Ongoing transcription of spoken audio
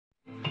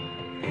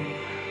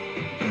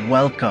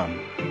Welcome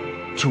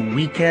to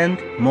Weekend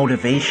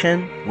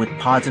Motivation with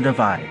Positive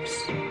Vibes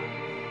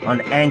on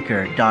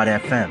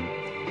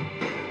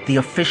Anchor.fm, the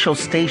official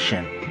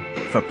station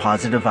for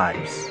Positive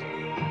Vibes.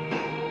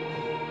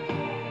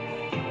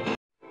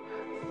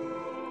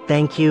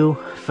 Thank you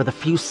for the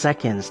few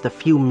seconds, the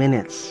few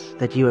minutes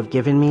that you have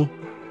given me.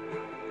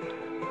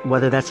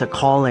 Whether that's a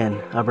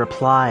call-in, a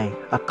reply,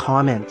 a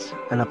comment,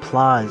 an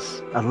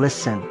applause, a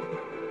listen,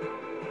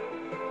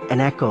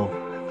 an echo.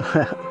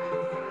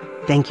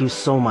 Thank you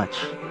so much.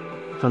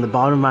 From the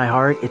bottom of my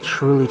heart, it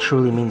truly,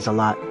 truly means a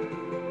lot.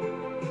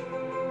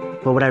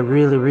 But what I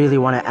really, really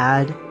want to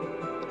add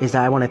is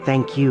that I want to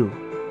thank you,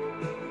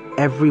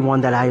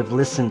 everyone that I have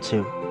listened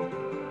to,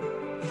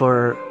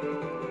 for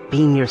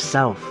being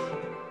yourself,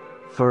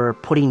 for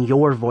putting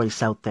your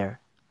voice out there.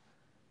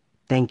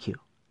 Thank you.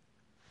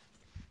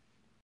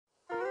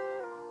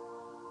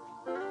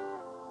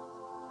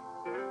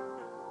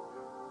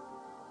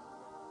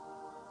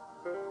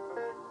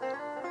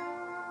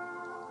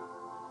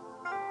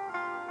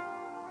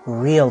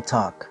 Real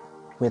Talk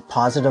with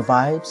Positive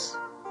Vibes,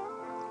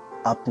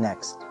 up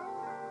next.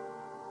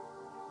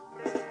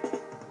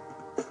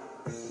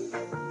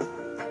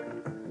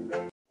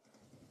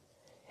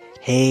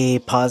 Hey,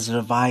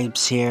 Positive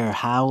Vibes here.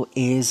 How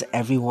is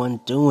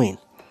everyone doing?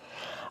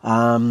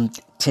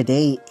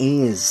 Today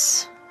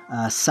is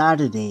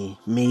Saturday,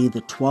 May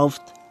the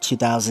 12th,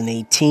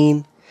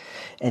 2018,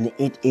 and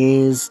it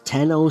is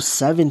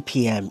 10:07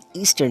 p.m.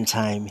 Eastern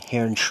Time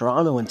here in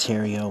Toronto,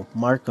 Ontario,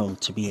 Markham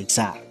to be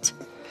exact.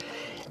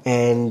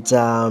 And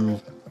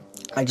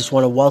I just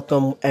want to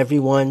welcome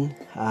everyone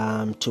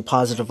to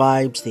Positive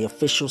Vibes, the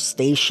official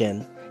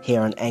station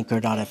here on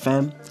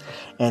Anchor.fm.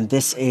 And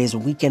this is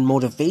Weekend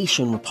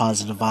Motivation with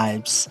Positive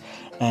Vibes.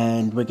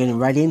 And we're getting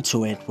right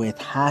into it with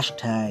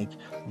hashtag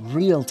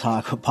Real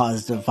Talk with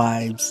Positive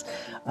Vibes,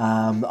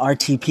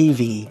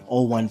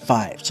 RTPV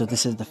 015. So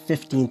this is the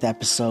 15th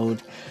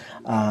episode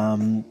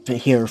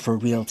here for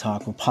Real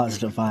Talk with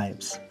Positive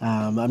Vibes.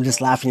 I'm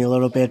just laughing a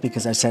little bit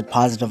because I said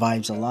positive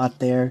vibes a lot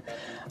there.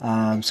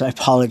 So I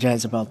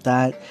apologize about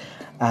that.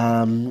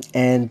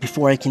 And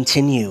before I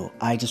continue,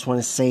 I just want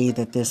to say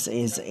that this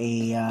is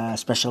a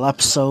special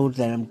episode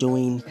that I'm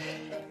doing.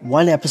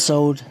 One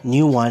episode,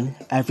 new one,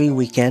 every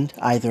weekend,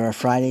 either a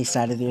Friday,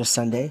 Saturday, or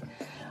Sunday.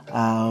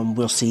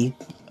 We'll see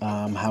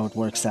how it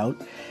works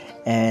out.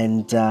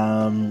 And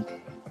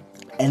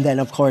then,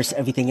 of course,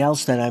 everything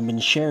else that I've been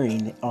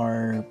sharing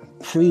are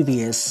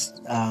previous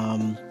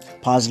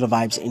Positive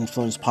Vibes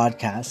Influence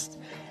podcast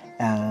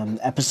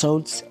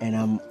episodes, and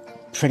I'm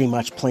pretty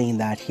much playing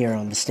that here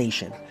on the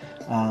station.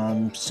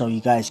 So you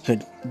guys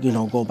could,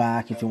 go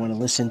back if you want to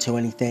listen to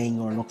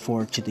anything or look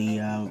forward to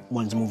the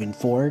ones moving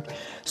forward.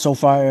 So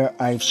far,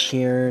 I've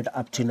shared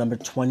up to number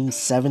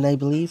 27, I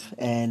believe,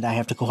 and I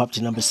have to go up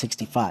to number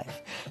 65.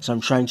 So I'm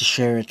trying to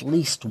share at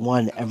least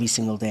one every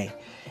single day.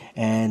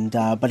 And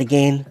but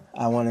again,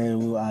 I want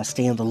to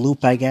stay in the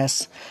loop, I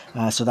guess.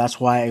 So that's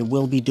why I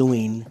will be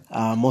doing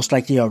most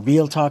likely a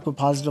Real Talk with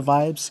Positive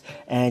Vibes,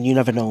 and you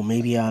never know,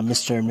 maybe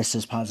Mr. and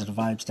Mrs. Positive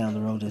Vibes down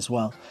the road as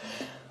well.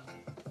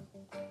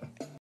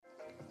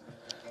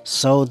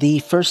 So the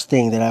first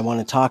thing that I want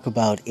to talk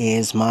about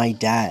is my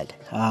dad.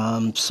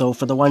 So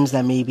for the ones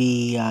that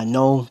maybe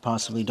know,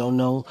 possibly don't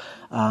know,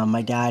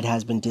 my dad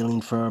has been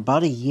dealing for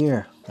about a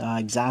year,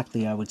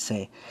 exactly, I would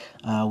say,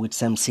 with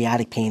some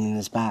sciatic pain in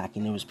his back.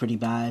 And it was pretty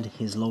bad,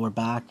 his lower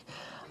back.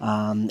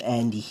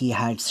 And he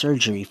had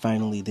surgery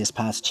finally this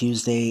past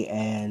Tuesday,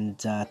 and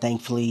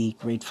thankfully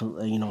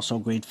grateful, so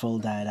grateful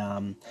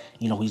that,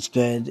 he's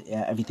good,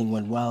 everything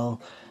went well.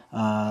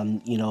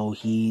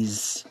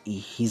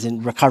 He's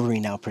in recovery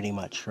now pretty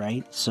much,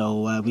 right?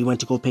 So we went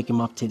to go pick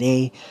him up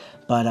today,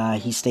 but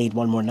he stayed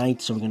one more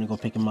night, so we're going to go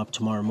pick him up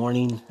tomorrow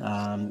morning,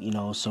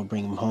 so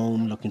bring him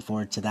home, looking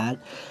forward to that.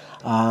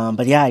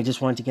 But yeah, I just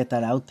wanted to get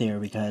that out there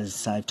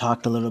because I've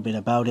talked a little bit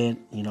about it,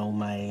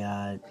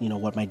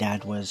 what my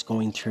dad was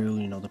going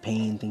through, the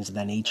pain, things of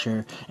that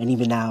nature. And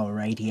even now,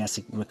 right, he has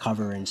to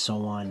recover and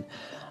so on.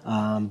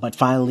 But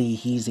finally,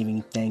 he's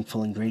even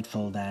thankful and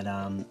grateful that,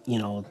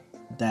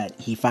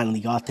 that he finally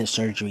got this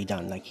surgery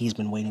done. Like, he's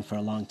been waiting for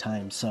a long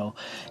time. So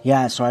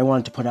yeah, so I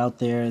wanted to put out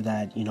there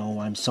that,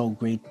 I'm so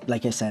great,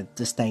 like I said,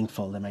 just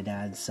thankful that my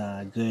dad's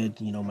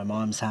good, my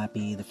mom's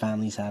happy, the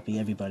family's happy,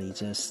 everybody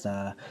just,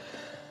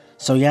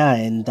 so yeah,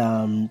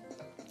 and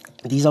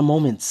these are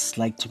moments,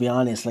 like, to be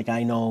honest, like,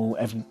 I know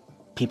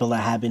people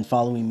that have been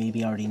following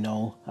maybe already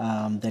know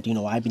that,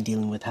 I've been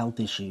dealing with health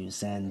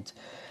issues, and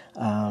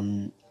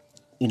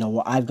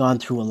I've gone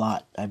through a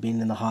lot. I've been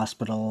in the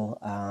hospital,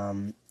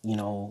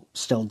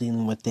 still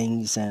dealing with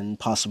things, and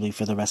possibly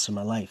for the rest of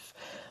my life.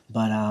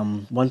 But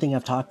one thing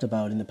I've talked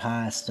about in the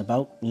past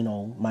about,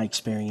 my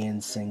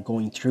experience and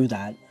going through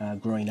that,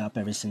 growing up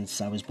ever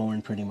since I was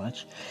born pretty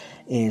much,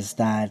 is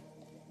that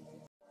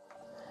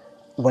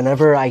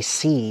whenever I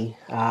see,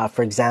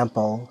 for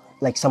example,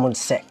 like someone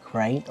sick,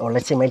 right? Or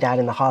let's say my dad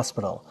in the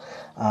hospital,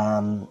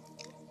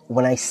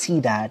 when I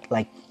see that,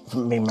 like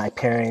maybe my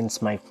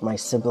parents, my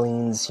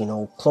siblings,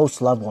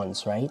 close loved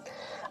ones, right?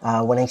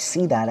 When I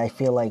see that, I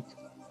feel like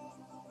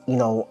you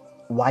know,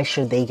 why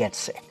should they get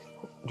sick?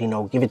 You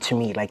know, give it to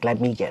me, like let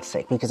me get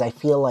sick, because I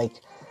feel like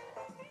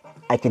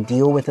I could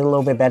deal with it a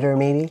little bit better,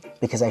 maybe,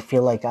 because I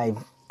feel like I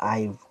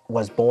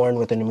was born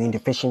with an immune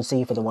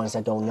deficiency, for the ones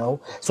that don't know.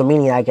 So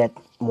meaning I get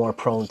more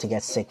prone to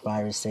get sick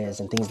viruses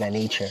and things of that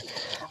nature.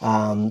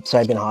 So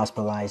I've been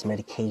hospitalized,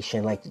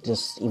 medication, like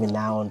just even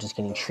now I'm just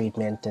getting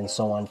treatment and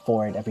so on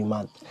for it every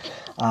month.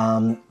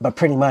 But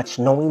pretty much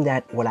knowing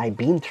that what I've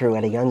been through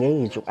at a young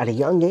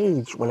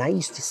age, when I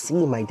used to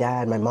see my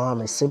dad, my mom,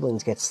 my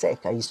siblings get sick,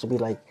 I used to be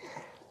like,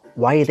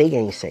 why are they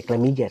getting sick?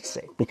 Let me get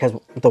sick. Because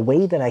the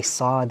way that I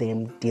saw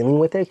them dealing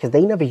with it, because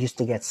they never used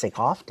to get sick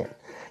often.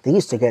 They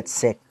used to get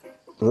sick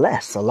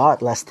less, a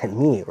lot less than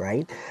me,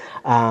 right?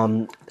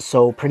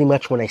 So pretty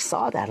much when I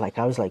saw that, like,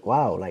 I was like,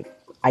 wow, like,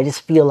 I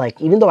just feel like,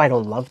 even though I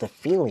don't love the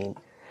feeling,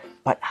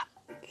 but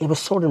it was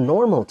sort of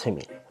normal to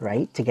me,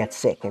 right? To get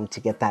sick and to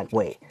get that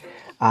way.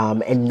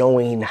 And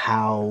knowing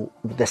how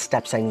the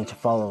steps I need to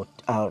follow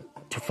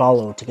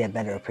to get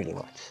better, pretty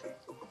much.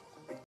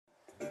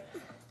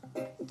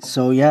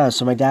 So yeah,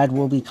 so my dad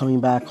will be coming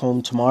back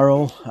home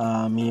tomorrow.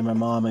 Me and my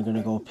mom are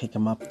gonna go pick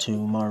him up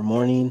tomorrow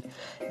morning,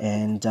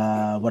 and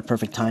what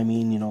perfect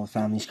timing! You know,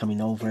 family's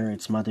coming over.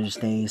 It's Mother's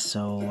Day,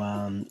 so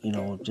you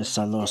know, just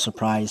a little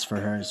surprise for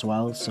her as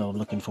well. So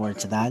looking forward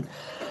to that.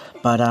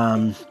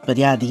 But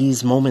yeah,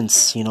 these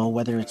moments, you know,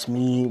 whether it's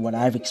me, what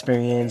I've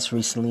experienced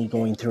recently,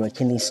 going through a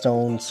kidney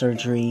stone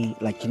surgery,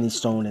 like kidney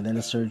stone and then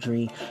a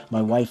surgery.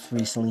 My wife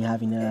recently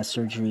having a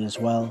surgery as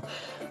well.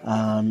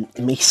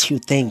 It makes you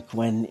think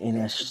when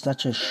in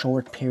such a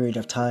short period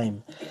of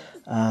time,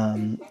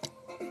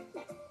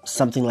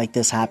 something like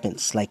this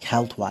happens, like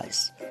health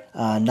wise.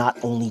 Not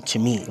only to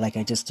me, like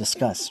I just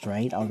discussed,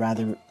 right? Or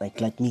rather, like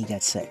let me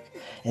get sick,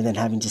 and then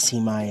having to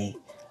see my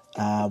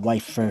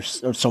wife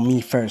first, or so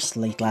me first,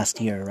 late last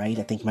year, right?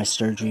 I think my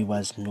surgery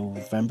was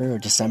November or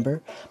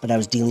December, but I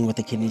was dealing with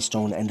the kidney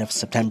stone end of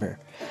September,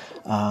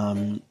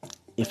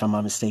 if I'm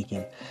not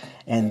mistaken.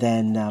 And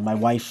then my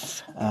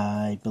wife,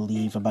 I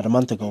believe, about a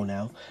month ago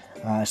now.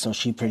 So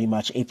she pretty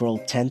much April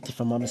 10th, if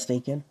I'm not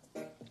mistaken.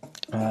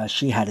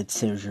 She had a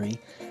surgery,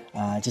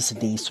 just a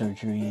day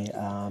surgery,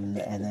 and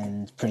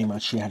then pretty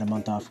much she had a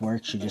month off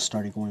work. She just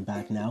started going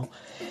back now.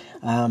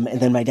 And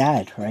then my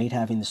dad, right,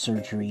 having the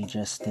surgery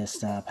just this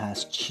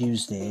past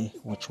Tuesday,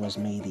 which was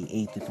May the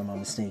 8th, if I'm not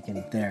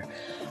mistaken, there.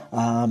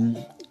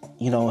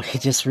 You know, it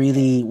just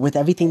really, with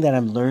everything that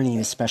I'm learning,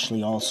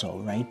 especially also,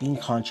 right, being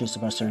conscious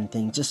about certain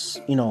things,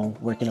 just, you know,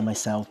 working on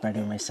myself,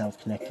 bettering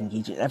myself, connecting,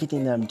 engaging,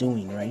 everything that I'm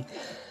doing, right?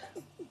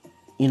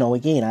 You know,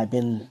 again, I've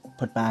been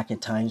put back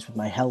at times with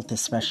my health,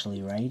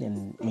 especially, right?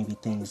 And maybe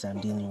things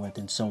I'm dealing with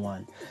and so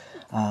on.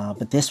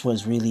 But this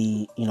was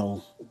really, you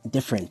know,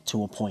 different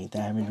to a point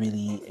that I haven't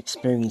really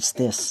experienced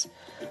this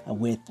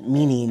with,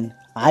 meaning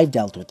I've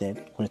dealt with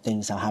it where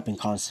things have happened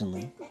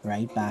constantly,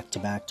 right? Back to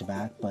back to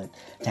back. But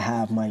to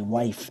have my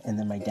wife and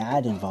then my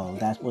dad involved,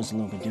 that was a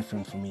little bit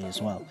different for me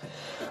as well.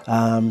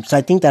 So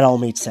I think that all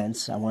made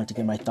sense. I wanted to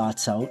get my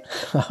thoughts out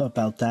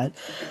about that.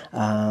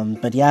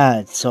 But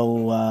yeah,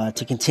 so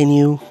to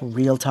continue,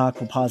 real talk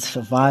with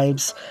positive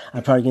vibes.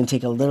 I'm probably going to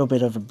take a little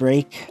bit of a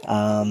break.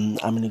 I'm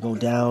going to go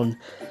down,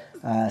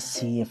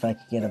 see if I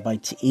can get a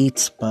bite to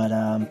eat. But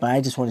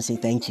I just want to say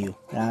thank you.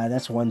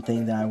 That's one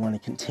thing that I want to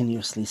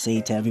continuously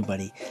say to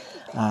everybody.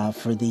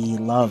 For the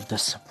love, the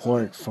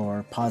support,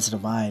 for positive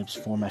vibes,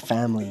 for my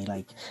family.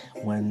 Like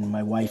when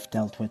my wife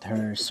dealt with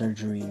her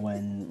surgery,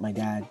 when my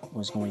dad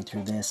was going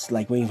through this,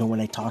 like even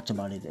when I talked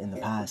about it in the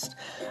past.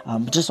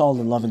 Just all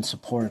the love and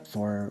support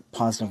for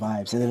positive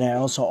vibes. And then I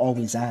also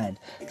always add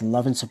the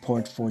love and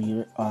support for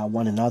your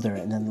one another,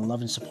 and then the love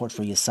and support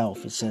for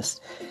yourself. It's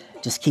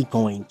just keep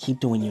going, keep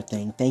doing your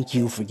thing. Thank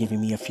you for giving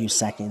me a few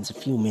seconds, a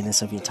few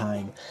minutes of your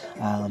time.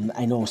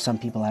 I know some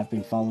people have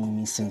been following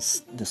me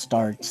since the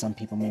start. Some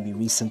people maybe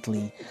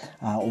recently.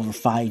 Over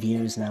 5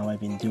 years now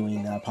I've been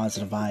doing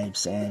positive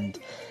vibes. And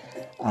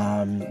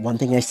one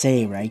thing I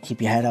say, right,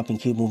 keep your head up and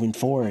keep moving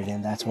forward.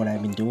 And that's what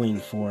I've been doing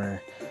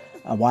for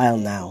a while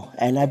now.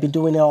 And I've been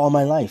doing it all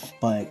my life.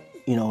 But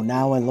you know,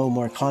 now I'm a little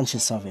more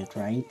conscious of it,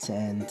 right?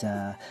 And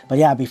but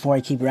yeah, before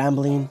I keep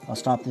rambling, I'll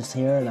stop this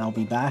here and I'll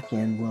be back,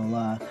 and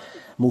we'll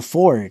move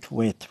forward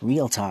with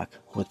real talk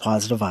with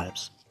positive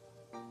vibes.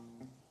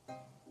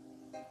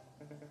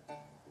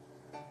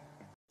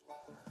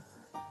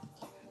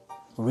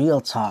 Real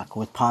talk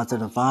with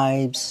positive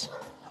vibes.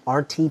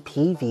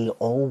 RTPV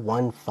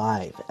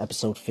 015,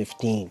 episode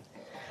 15.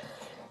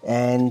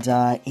 And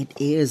it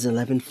is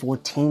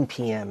 11:14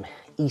 p.m.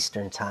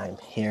 Eastern Time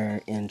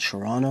here in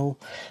Toronto,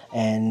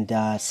 and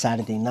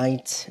Saturday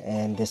night.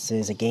 And this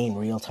is again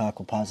Real Talk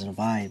with Positive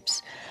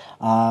Vibes.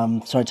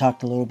 So I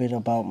talked a little bit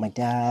about my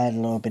dad, a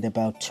little bit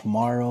about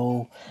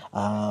tomorrow.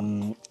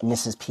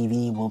 Mrs.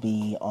 PV will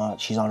be on.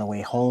 She's on her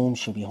way home.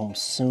 She'll be home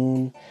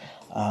soon.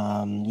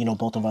 You know,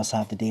 both of us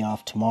have the day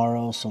off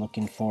tomorrow, so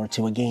looking forward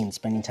to again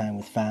spending time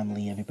with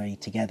family, everybody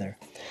together,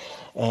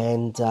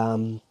 and.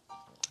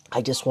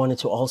 I just wanted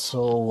to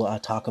also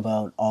talk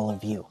about all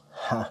of you.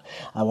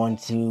 I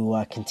want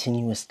to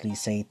continuously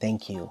say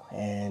thank you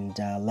and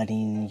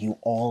letting you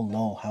all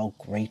know how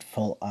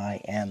grateful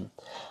I am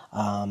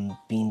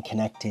being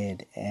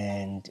connected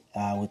and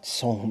with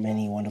so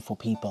many wonderful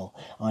people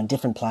on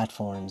different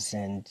platforms,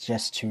 and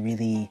just to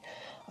really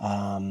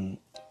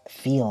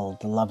feel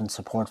the love and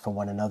support for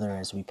one another,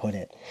 as we put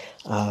it.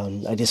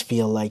 I just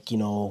feel like,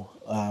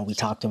 we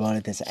talked about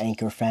it. There's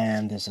Anchor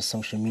fam, there's a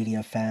social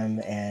media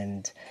fam,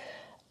 and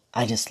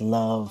I just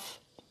love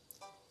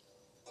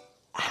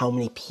how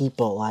many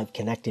people I've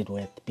connected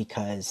with,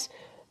 because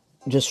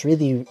just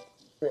really,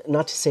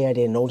 not to say I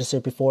didn't notice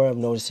it before,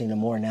 I'm noticing it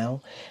more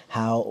now,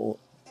 how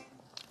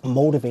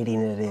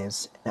motivating it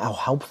is, how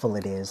helpful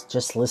it is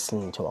just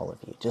listening to all of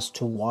you, just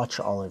to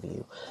watch all of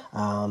you,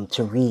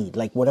 to read,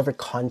 like whatever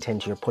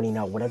content you're putting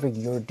out, whatever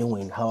you're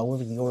doing,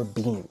 however you're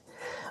being.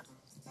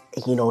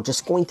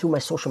 Just going through my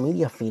social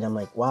media feed, I'm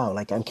like, wow,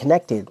 like I'm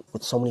connected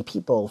with so many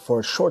people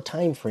for a short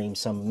time frame,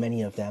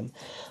 many of them.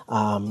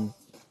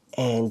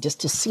 And just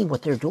to see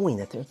what they're doing,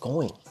 that they're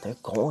going.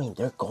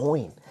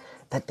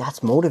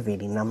 That's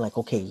motivating. And I'm like,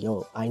 okay,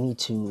 I need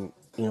to,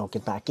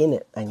 get back in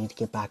it. I need to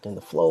get back in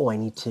the flow. I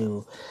need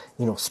to,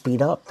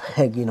 speed up,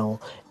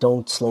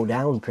 don't slow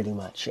down pretty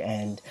much.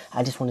 And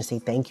I just want to say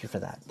thank you for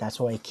that. That's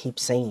what I keep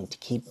saying, to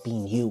keep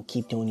being you,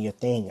 keep doing your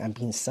thing. I'm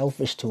being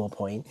selfish to a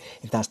point,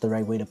 if that's the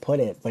right way to put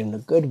it, but in a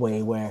good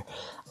way, where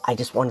I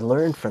just want to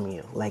learn from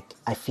you. Like,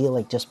 I feel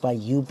like just by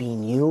you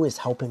being you is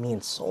helping me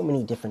in so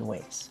many different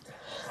ways.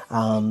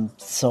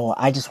 So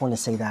I just want to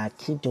say that,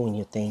 keep doing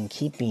your thing,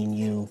 keep being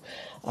you.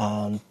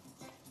 I'm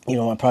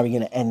probably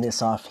going to end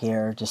this off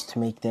here just to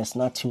make this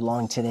not too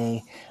long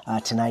tonight,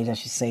 I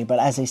should say. But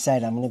as I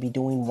said, I'm going to be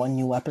doing one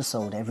new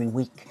episode every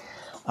week.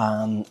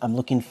 I'm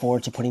looking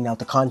forward to putting out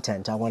the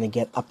content. I want to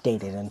get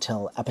updated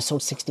until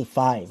episode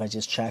 65. I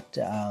just checked.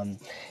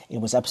 It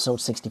was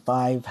episode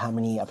 65, how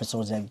many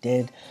episodes I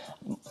did.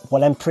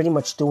 What I'm pretty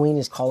much doing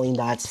is calling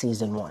that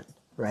season 1,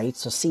 right?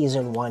 So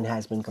season 1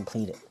 has been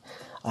completed.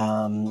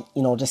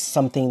 Just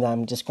something that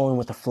I'm just going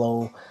with the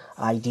flow,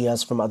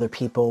 ideas from other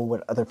people,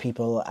 what other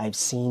people I've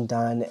seen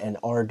done and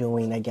are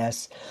doing, I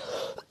guess.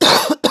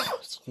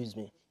 Excuse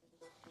me.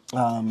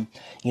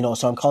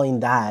 So I'm calling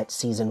that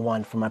season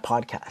 1 for my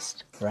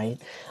podcast, right?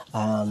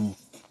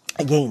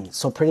 Again,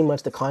 so pretty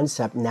much the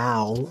concept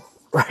now,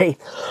 right?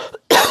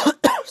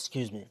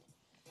 Excuse me.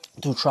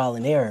 Through trial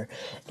and error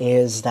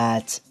is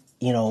that,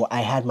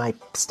 I had my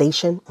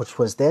station, which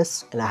was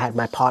this, and I had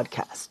my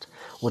podcast,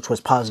 which was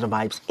Positive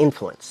Vibes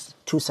Influence.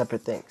 2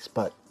 separate things,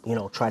 but,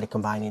 try to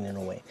combine it in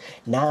a way.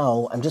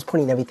 Now, I'm just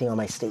putting everything on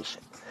my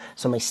station.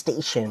 So my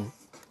station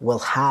will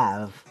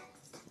have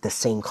the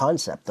same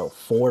concept, though.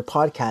 4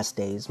 podcast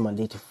days,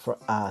 Monday to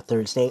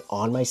Thursday,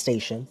 on my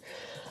station.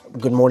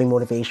 Good Morning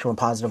Motivation with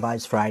Positive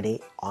Vibes Friday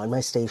on my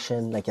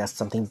station. Like, that's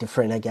something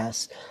different, I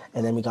guess.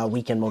 And then we got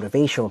Weekend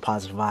Motivation with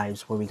Positive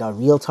Vibes, where we got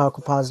Real Talk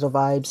with Positive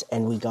Vibes,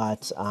 and we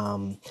got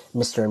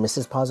Mr. and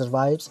Mrs. Positive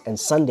Vibes. And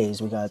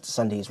Sundays, we got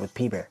Sundays with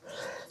P-Bear.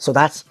 So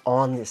that's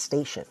on this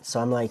station. So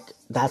I'm like,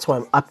 that's why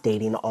I'm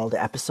updating all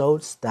the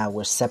episodes that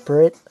were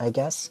separate, I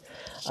guess.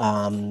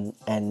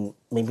 And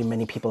maybe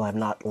many people have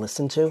not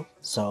listened to.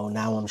 So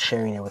now I'm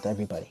sharing it with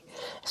everybody.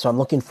 So I'm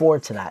looking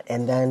forward to that.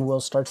 And then we'll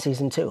start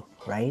season 2,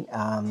 right?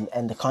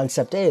 And the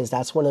concept is,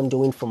 that's what I'm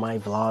doing for my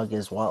vlog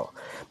as well.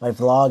 My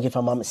vlog, if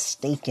I'm not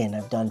mistaken,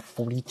 I've done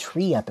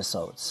 43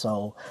 episodes.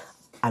 So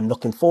I'm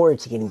looking forward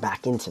to getting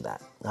back into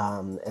that.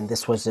 And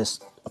this was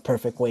just a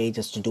perfect way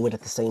just to do it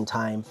at the same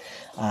time.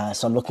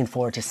 So I'm looking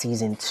forward to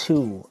season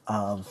 2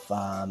 of,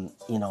 the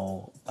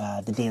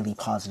Daily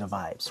Positive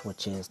Vibes,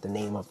 which is the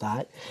name of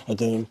that.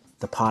 Again,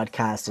 the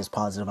podcast is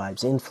Positive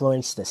Vibes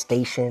Influence. The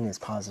station is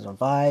Positive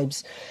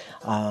Vibes.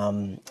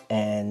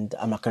 And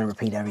I'm not going to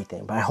repeat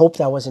everything, but I hope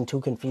that wasn't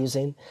too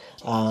confusing.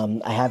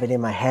 I have it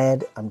in my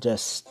head. I'm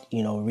just,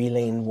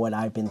 relaying what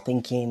I've been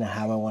thinking and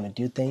how I want to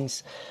do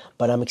things.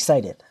 But I'm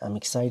excited.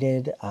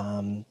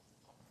 One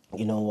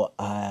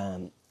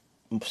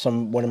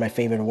of my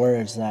favorite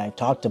words that I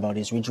talked about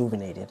is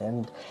rejuvenated,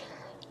 and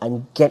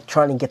I'm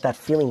trying to get that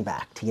feeling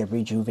back, to get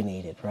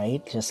rejuvenated,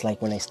 right? Just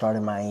like when I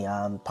started my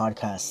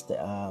podcast,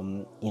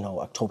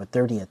 October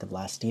 30th of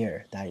last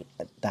year.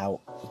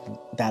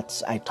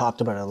 That's I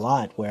talked about it a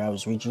lot, where I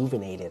was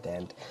rejuvenated,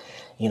 and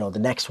the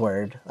next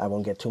word, I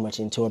won't get too much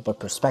into it, but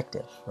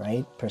perspective,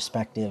 right?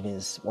 Perspective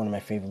is one of my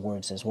favorite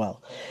words as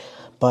well.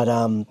 But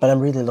I'm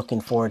really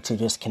looking forward to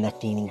just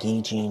connecting,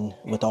 engaging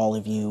with all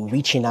of you,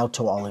 reaching out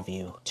to all of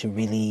you to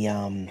really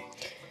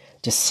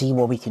just see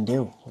what we can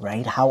do,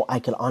 right? How I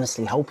can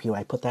honestly help you.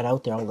 I put that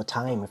out there all the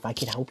time. If I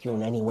can help you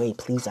in any way,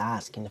 please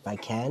ask. And if I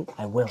can,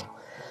 I will.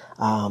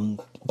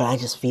 But I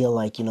just feel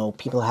like,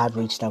 people have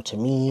reached out to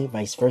me,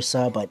 vice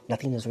versa, but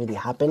nothing has really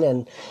happened.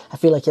 And I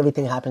feel like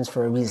everything happens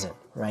for a reason,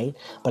 right?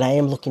 But I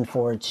am looking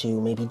forward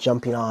to maybe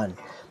jumping on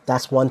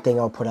that's one thing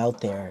I'll put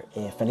out there.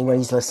 If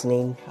anybody's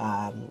listening,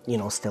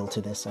 still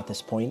to this at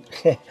this point,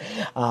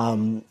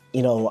 I'm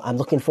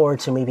looking forward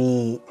to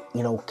maybe,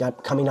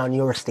 coming on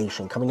your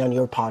station, coming on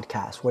your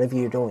podcast, whatever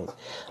you're doing.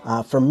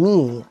 For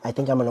me, I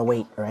think I'm going to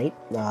wait, right,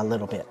 a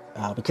little bit.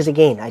 Because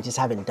again, I just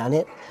haven't done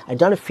it. I've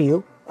done a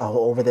few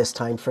over this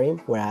time frame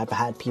where I've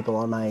had people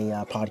on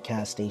my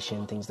podcast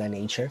station, things of that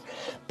nature,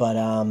 but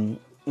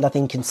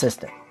nothing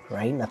consistent.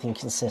 Right? Nothing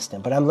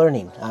consistent, but I'm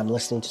learning. I'm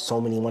listening to so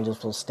many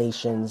wonderful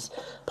stations,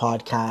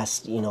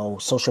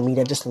 podcasts, social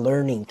media, just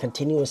learning,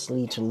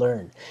 continuously to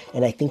learn.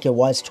 And I think it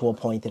was to a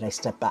point that I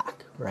stepped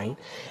back, right?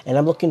 And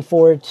I'm looking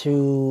forward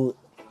to,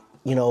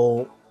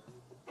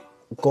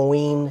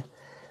 going,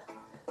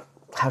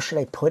 how should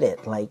I put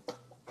it? Like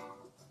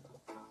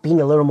being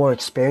a little more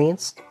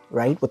experienced,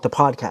 right? With the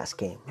podcast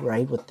game,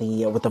 right? With the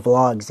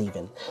vlogs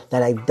even,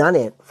 that I've done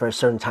it for a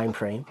certain time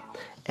frame.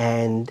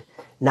 And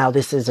now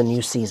this is a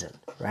new season,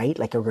 right?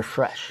 Like a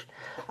refresh.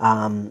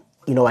 I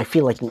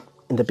feel like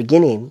in the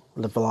beginning,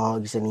 the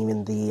vlogs and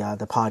even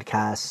the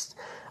podcast,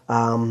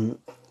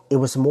 it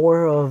was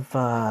more of,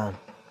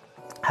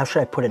 how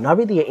should I put it? Not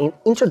really an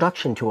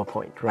introduction to a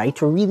point, right?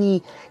 To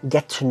really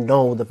get to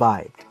know the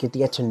vibe,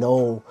 get to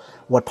know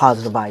what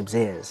Positive Vibes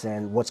is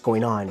and what's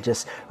going on.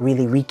 Just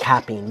really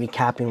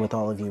recapping with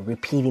all of you,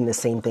 repeating the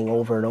same thing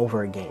over and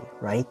over again,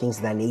 right? Things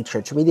of that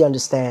nature to really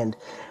understand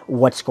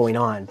what's going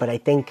on. But I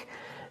think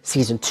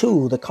Season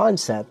 2, the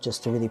concept,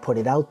 just to really put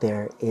it out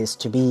there, is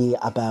to be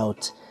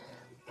about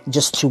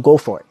just to go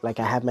for it. Like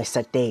I have my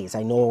set days.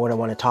 I know what I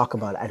want to talk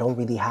about. I don't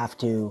really have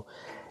to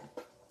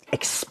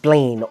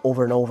explain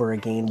over and over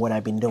again what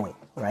I've been doing,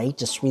 right?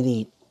 Just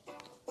really,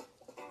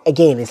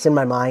 again, it's in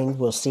my mind.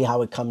 We'll see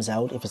how it comes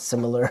out, if it's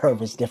similar or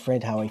if it's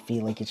different, how I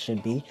feel like it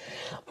should be.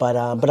 But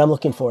I'm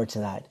looking forward to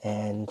that.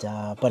 And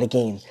but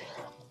again,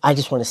 I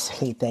just want to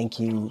say thank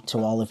you to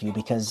all of you,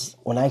 because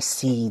when I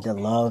see the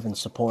love and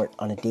support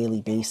on a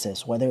daily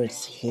basis, whether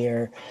it's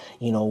here,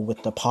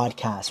 with the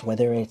podcast,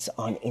 whether it's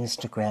on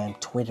Instagram,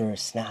 Twitter,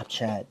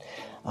 Snapchat,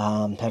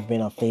 have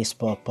been on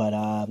Facebook, but,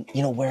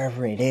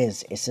 wherever it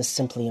is, it's just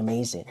simply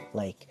amazing.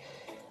 Like,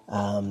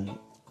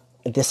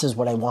 this is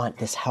what I want.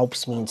 This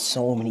helps me in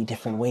so many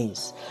different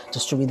ways,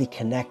 just to really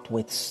connect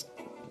with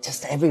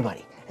just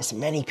everybody, as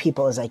many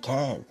people as I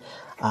can.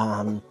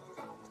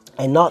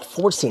 And not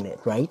forcing it,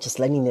 right? Just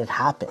letting it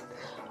happen.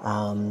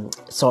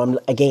 So I'm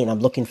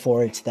looking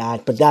forward to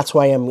that. But that's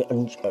why I'm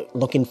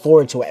looking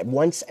forward to it.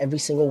 Once every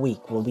single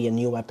week will be a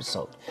new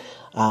episode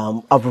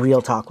of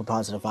Real Talk with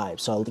Positive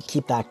Vibes. So I'll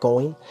keep that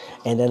going,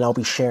 and then I'll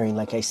be sharing,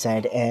 like I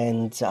said.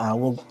 And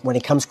when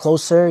it comes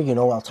closer,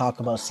 I'll talk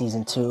about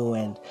Season 2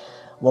 and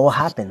what will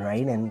happen,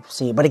 right? And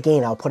see. But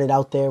again, I'll put it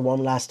out there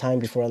one last time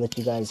before I let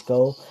you guys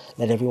go,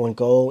 let everyone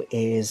go,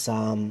 is...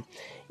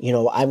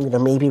 I'm going to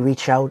maybe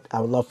reach out. I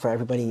would love for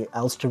everybody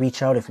else to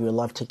reach out if you would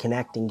love to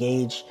connect,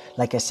 engage.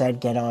 Like I said,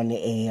 get on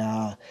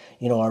a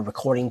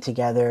recording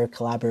together,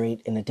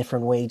 collaborate in a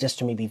different way, just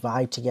to maybe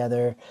vibe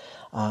together,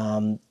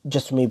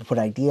 just to maybe put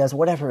ideas,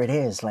 whatever it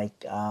is.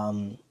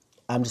 I'm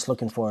just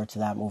looking forward to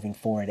that moving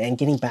forward, and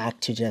getting back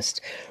to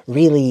just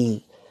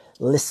really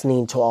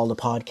listening to all the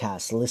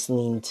podcasts,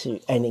 listening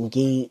to and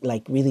engage,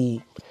 like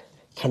really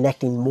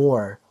connecting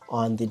more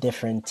on the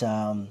different,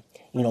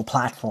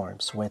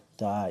 platforms with,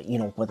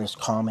 whether it's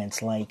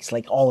comments, likes,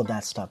 like all of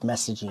that stuff,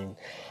 messaging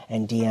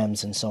and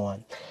DMs and so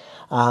on.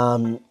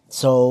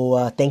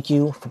 So thank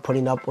you for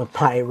putting up with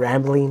my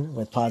rambling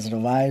with Positive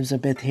Vibes a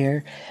bit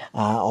here,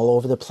 all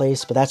over the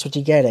place. But that's what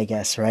you get, I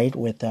guess, right?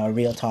 With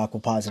Real Talk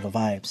with Positive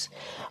Vibes.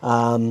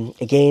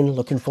 Again,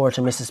 looking forward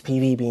to Mrs.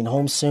 PV being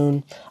home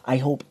soon. I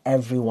hope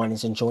everyone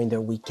is enjoying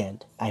their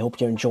weekend. I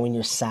hope you're enjoying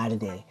your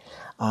Saturday.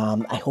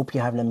 I hope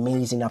you have an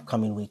amazing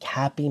upcoming week.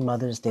 Happy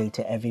Mother's Day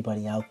to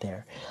everybody out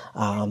there.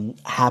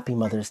 Happy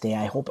Mother's Day.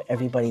 I hope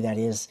everybody that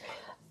is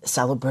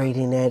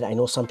celebrating it, I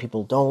know some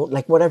people don't,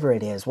 like whatever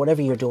it is,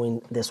 whatever you're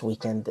doing this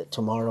weekend,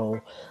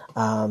 tomorrow,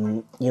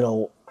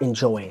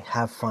 enjoy,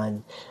 have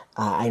fun.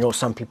 I know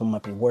some people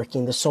might be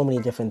working. There's so many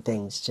different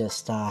things.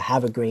 Just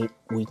have a great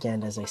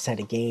weekend, as I said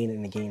again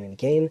and again and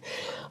again.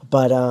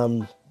 But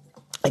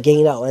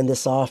again, I'll end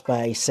this off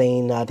by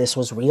saying this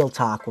was Real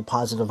Talk with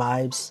Positive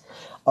Vibes,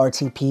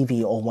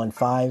 RTPV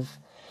 015.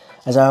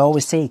 As I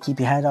always say, keep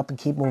your head up and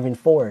keep moving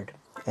forward.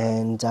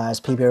 And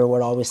as PBR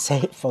would always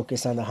say,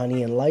 focus on the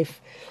honey in life.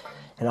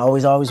 And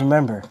always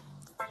remember,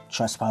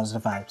 trust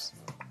Positive Vibes.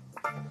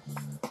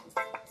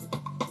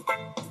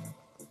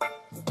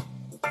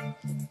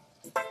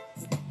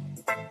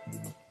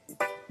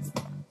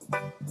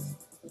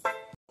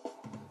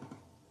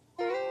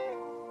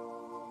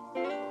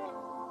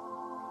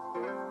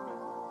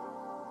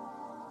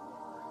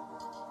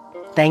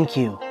 Thank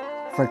you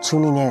for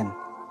tuning in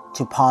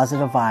to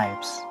Positive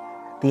Vibes,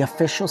 the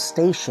official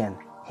station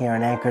here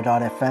on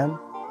Anchor.fm.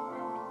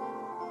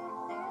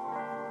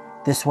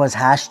 This was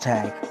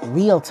hashtag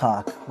Real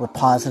Talk with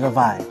Positive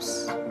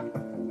Vibes.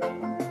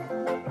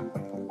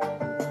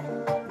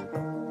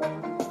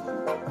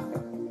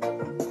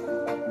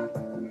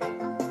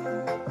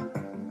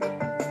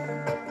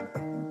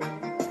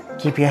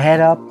 Keep your head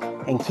up,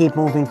 and keep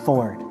moving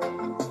forward.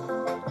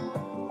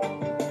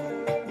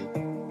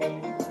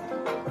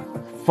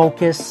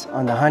 Focus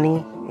on the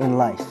honey in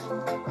life.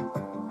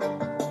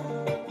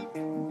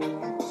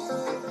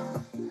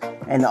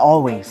 And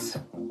always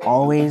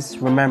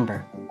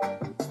remember,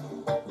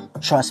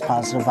 trust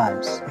positive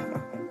vibes.